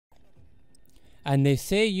And they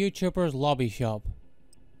say YouTubers lobby shop.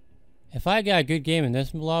 If I get a good game in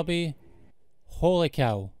this lobby, holy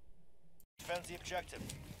cow. Defend the objective.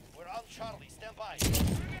 We're on Charlie. Stand by.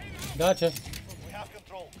 Gotcha. We have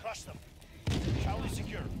control. Crush them. Charlie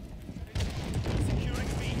secure. Securing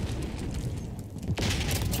B.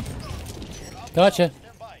 Gotcha.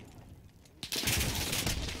 Stand by.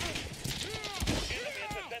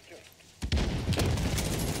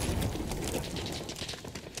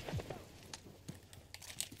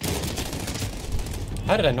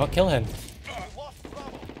 How did I not kill him? We lost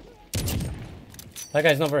Bravo. That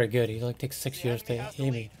guy's not very good. He like takes 6 years to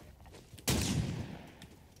aim me.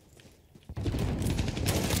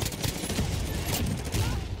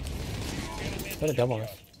 What a dumbass.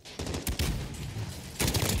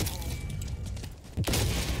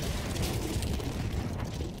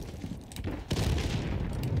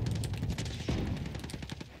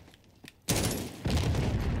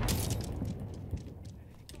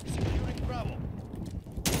 Securing Bravo.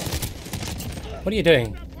 What are you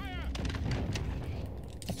doing?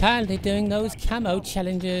 Apparently doing those camo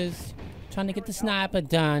challenges. Trying to get the sniper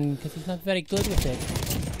done because he's not very good with it.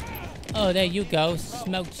 Oh, there you go.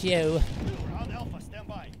 Smoked you. We're on Alpha. Stand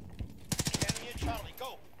by. Enemy at Charlie.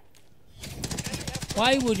 Go.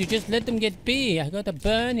 Why would you just let them get B? I got to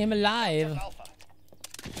burn him alive. Alpha.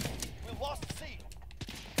 We lost C.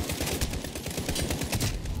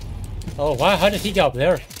 Oh, wow. How did he get up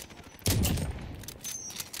there?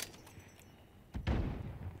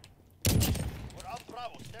 We're on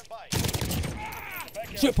Bravo. Stand by.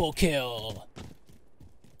 Triple kill.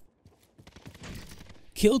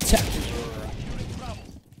 Kill tacular. Securing Bravo.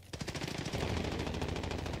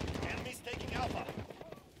 Enemies taking Alpha.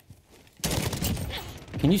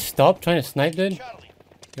 Can you stop trying to snipe, dude? Charlie.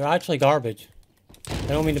 You're actually garbage. I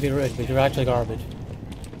don't mean to be rude, but you're actually garbage.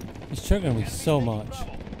 He's triggering me so much.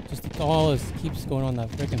 Just all this keeps going on that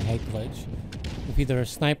freaking head glitch. With either a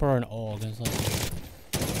sniper or an AUG. It's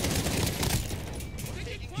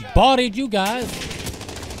like... Bodied you guys!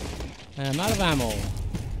 And I'm out of ammo.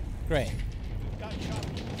 Great. Got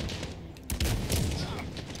Charlie.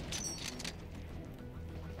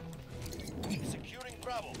 Securing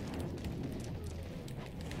Bravo.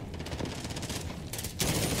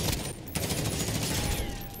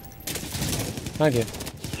 Thank you.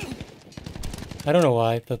 I don't know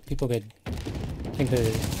why, but people think that...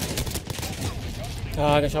 Oh,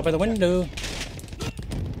 I got shot by the window.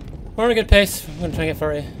 We're on a good pace. I'm gonna try and get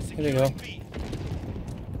 30. Here we go. B.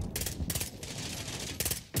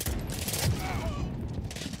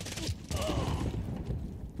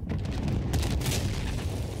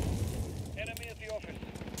 Enemy at the office.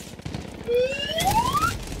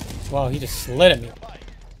 Wow, he just slid at me.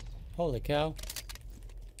 Holy cow.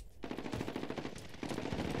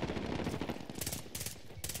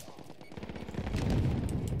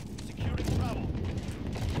 Securing Bravo.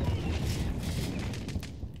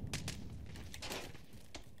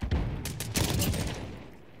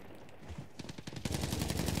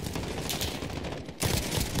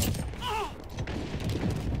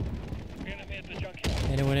 Enemy at the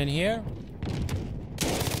junkyard. Anyone in here?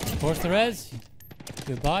 Of course there is.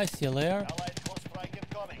 Goodbye, see you later. Allied close strike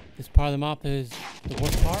incoming. This part of the map is the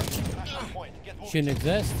worst part. Action point. Get moving. Shouldn't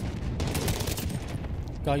exist.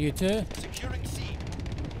 Got you too. Securing C.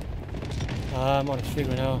 I'm on a streak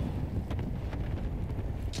right now.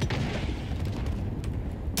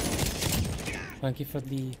 Thank you for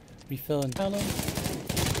the refill and talent.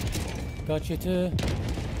 Got you too.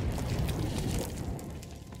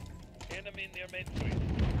 Enemy near main street.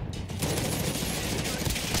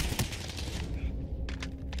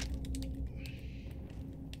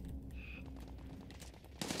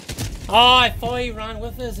 Oh, I thought he ran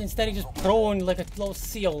with us. Instead he just prone like a little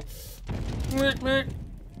seal. Taking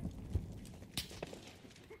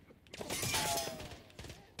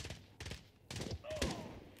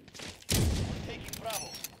Bravo.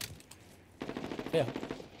 Yeah.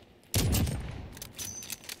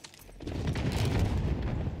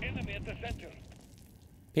 Enemy at the center.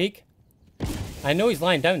 Peek. I know he's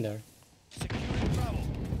lying down there. Securing Bravo.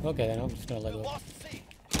 Okay, then I'm just gonna let We go. lost C.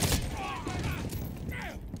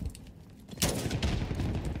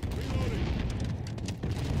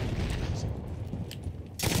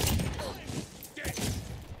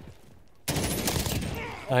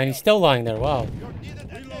 And he's still lying there. Wow. You're needed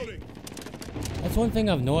at A. That's one thing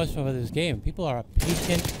I've noticed about this game. People are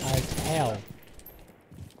patient as hell.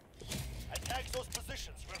 Attack those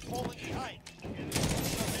positions. We're falling behind.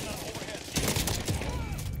 Overhead.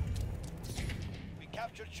 We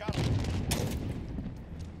captured Charlie.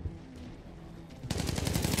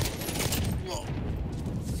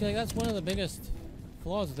 See, like, that's one of the biggest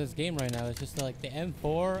flaws of this game right now. It's just like the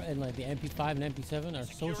M4 and like the MP5 and MP7 are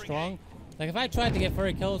so strong. Like if I tried to get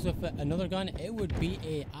 30 kills with another gun, it would be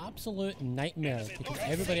a absolute nightmare because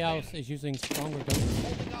everybody else is using stronger guns.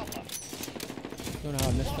 Don't know how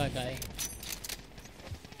I missed that guy.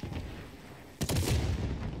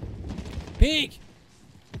 Peek!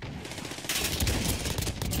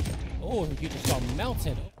 Oh, you just got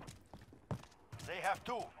melted. They have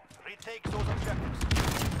two. Retake those objectives.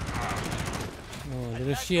 Oh,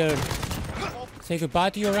 little shield. Say goodbye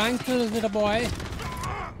to your ankles, little boy.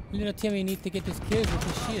 Little Timmy need to get his kills with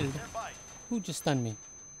his shield. Who just stunned me?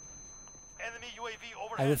 Enemy UAV I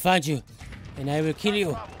overhead. will find you, and I will kill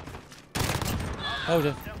you. Oh,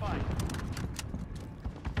 dear. Stand by.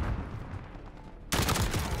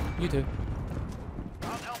 You too.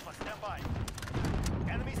 Ground Alpha, stand by.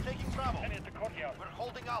 Enemies taking Bravo. Enemy at the courtyard. We're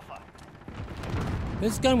holding Alpha.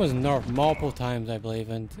 This gun was nerfed multiple times, I believe,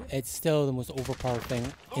 and it's still the most overpowered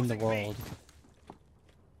thing in the world.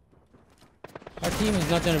 Our team has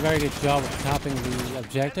not done a very good job of capping the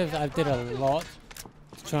objectives. I've did a lot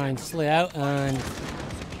to try and slay out, and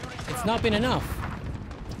it's not been enough.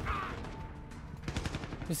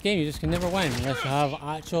 This game, you just can never win unless you have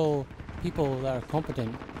actual people that are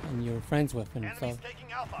competent and you're friends with and stuff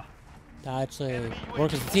Taking Alpha. that actually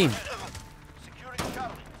work as a team. Securing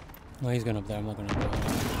Charlie. Well, he's going up there. I'm not going up there.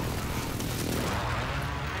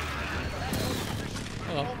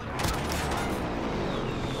 Hello.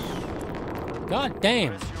 God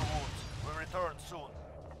damn. Rest your wounds. We'll return soon.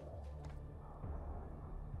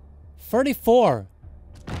 34.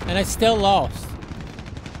 And I still lost.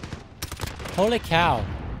 Holy cow.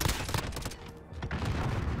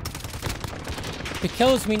 Do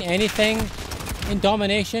kills mean anything in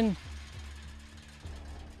Domination?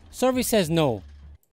 Survey says no.